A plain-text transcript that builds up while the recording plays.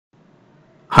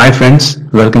Hi friends,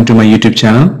 welcome to my YouTube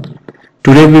channel.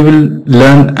 Today we will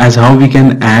learn as how we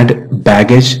can add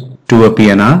baggage to a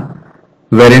PNR,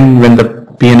 wherein when the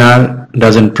PNR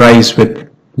doesn't price with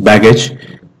baggage,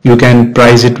 you can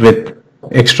price it with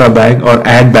extra bag or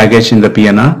add baggage in the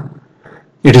PNR.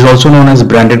 It is also known as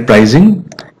branded pricing.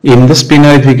 In this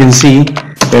PNR, if you can see,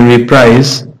 when we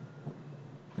price,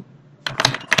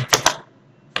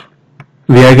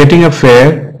 we are getting a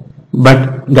fare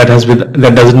but that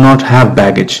does not have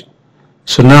baggage.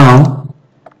 So now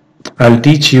I'll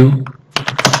teach you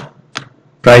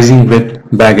pricing with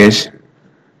baggage.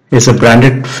 It's a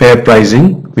branded fare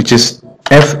pricing, which is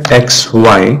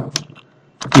FXY.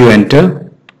 You enter.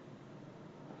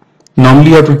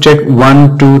 Normally you have to check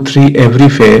 1, 2, 3 every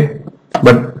fare,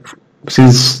 but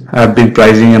since I've been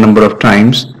pricing a number of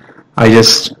times, I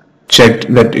just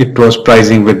checked that it was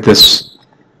pricing with this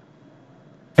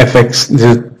FX,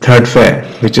 the third fare,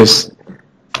 which is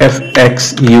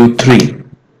FXU3.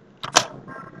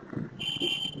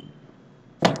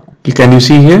 Can you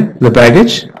see here the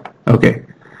baggage? Okay.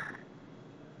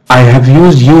 I have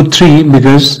used U3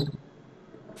 because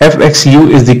FXU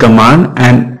is the command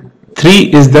and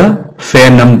 3 is the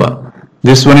fare number.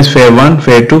 This one is fare 1,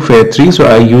 fare 2, fare 3, so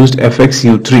I used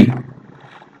FXU3.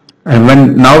 And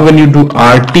when you do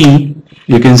RT,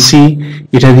 you can see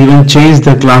it has even changed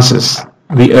the classes.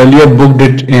 We earlier booked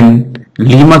it in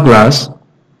Lima class,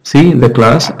 see the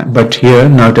class, but here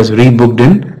now it is rebooked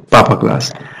in Papa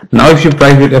class. Now if you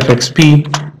price with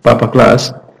FXP Papa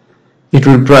class, it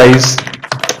will price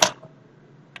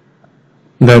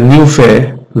the new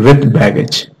fare with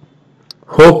baggage.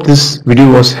 Hope this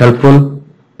video was helpful.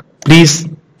 Please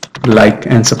like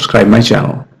and subscribe my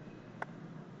channel.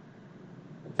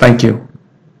 Thank you.